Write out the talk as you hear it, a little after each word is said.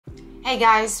Hey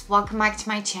guys, welcome back to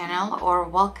my channel, or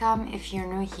welcome if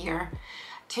you're new here.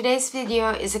 Today's video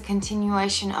is a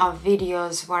continuation of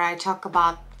videos where I talk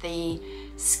about the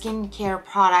skincare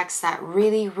products that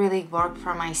really work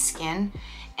for my skin,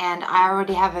 and I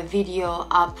already have a video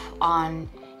up on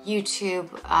YouTube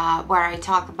where I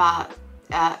talk about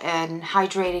an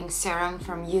hydrating serum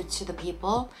from You to the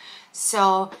People.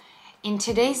 So in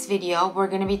today's video we're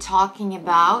going to be talking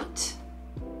about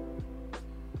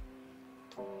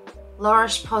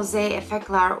Roche-Posay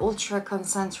Effaclar Ultra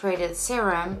Concentrated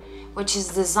Serum, which is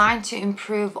designed to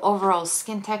improve overall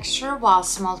skin texture while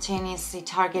simultaneously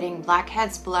targeting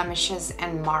blackheads, blemishes,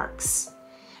 and marks.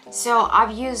 So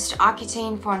I've used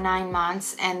Accutane for 9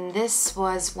 months, and this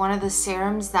was one of the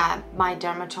serums that my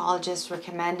dermatologist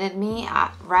recommended me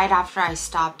right after I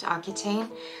stopped Accutane.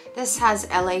 This has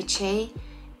LHA,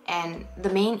 and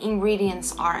the main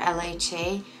ingredients are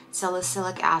LHA,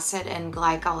 salicylic acid, and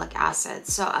glycolic acid.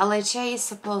 So LHA is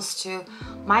supposed to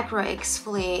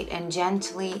micro-exfoliate and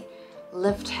gently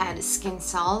lift head skin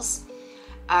cells,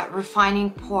 refining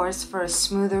pores for a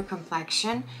smoother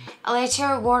complexion.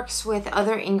 LHA works with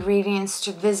other ingredients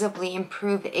to visibly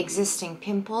improve existing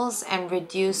pimples and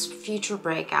reduce future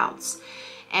breakouts.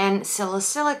 And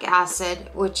salicylic acid,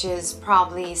 which is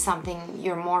probably something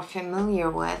you're more familiar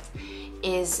with,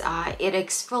 is it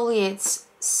exfoliates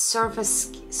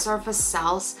surface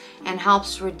cells and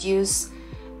helps reduce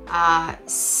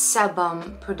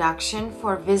sebum production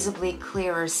for visibly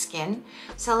clearer skin.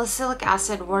 Salicylic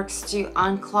acid works to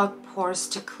unclog pores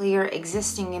to clear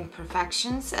existing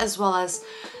imperfections, as well as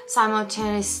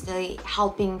simultaneously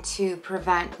helping to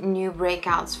prevent new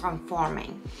breakouts from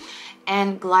forming.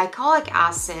 And glycolic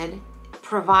acid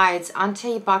provides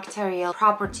antibacterial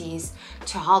properties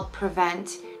to help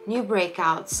prevent new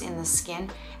breakouts in the skin,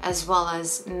 as well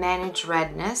as manage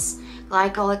redness.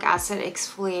 Glycolic acid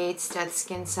exfoliates dead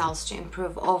skin cells to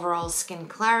improve overall skin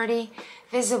clarity,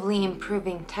 visibly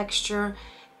improving texture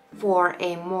for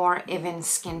a more even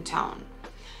skin tone.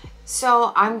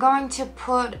 So I'm going to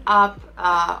put up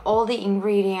all the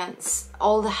ingredients,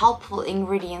 all the helpful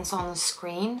ingredients on the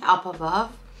screen up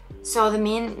above. So the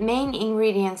main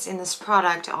ingredients in this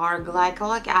product are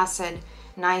glycolic acid,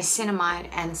 niacinamide,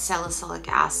 and salicylic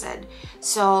acid.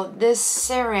 So this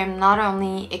serum not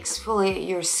only exfoliates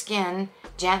your skin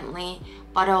gently,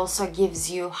 but also gives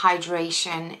you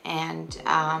hydration, and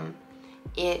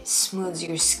it smooths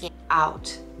your skin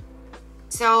out.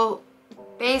 So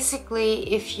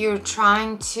basically, if you're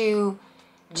trying to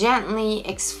gently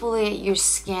exfoliate your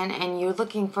skin and you're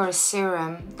looking for a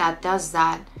serum that does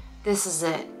that, this is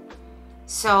it.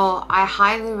 So I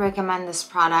highly recommend this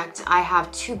product. I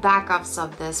have 2 backups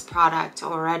of this product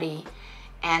already,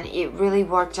 and it really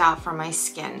worked out for my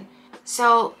skin.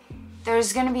 So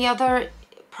there's gonna be other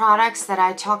products that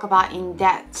I talk about in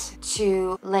depth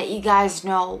to let you guys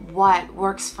know what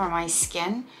works for my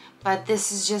skin, but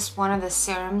this is just one of the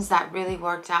serums that really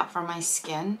worked out for my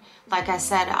skin. Like I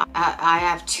said, I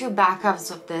have 2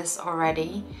 backups of this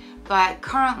already, but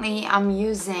currently I'm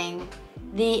using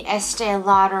the Estee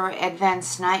Lauder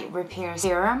Advanced Night Repair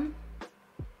Serum,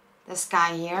 this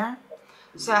guy here.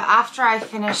 So after I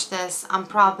finish this, I'm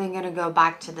probably gonna go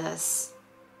back to this.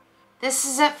 This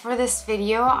is it for this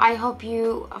video. I hope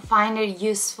you find it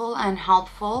useful and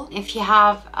helpful. If you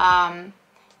have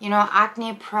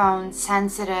acne prone,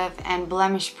 sensitive, and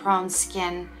blemish prone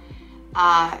skin,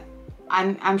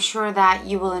 I'm sure that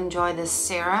you will enjoy this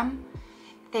serum.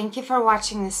 Thank you for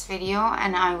watching this video,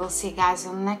 and I will see you guys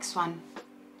on the next one.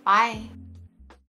 Bye!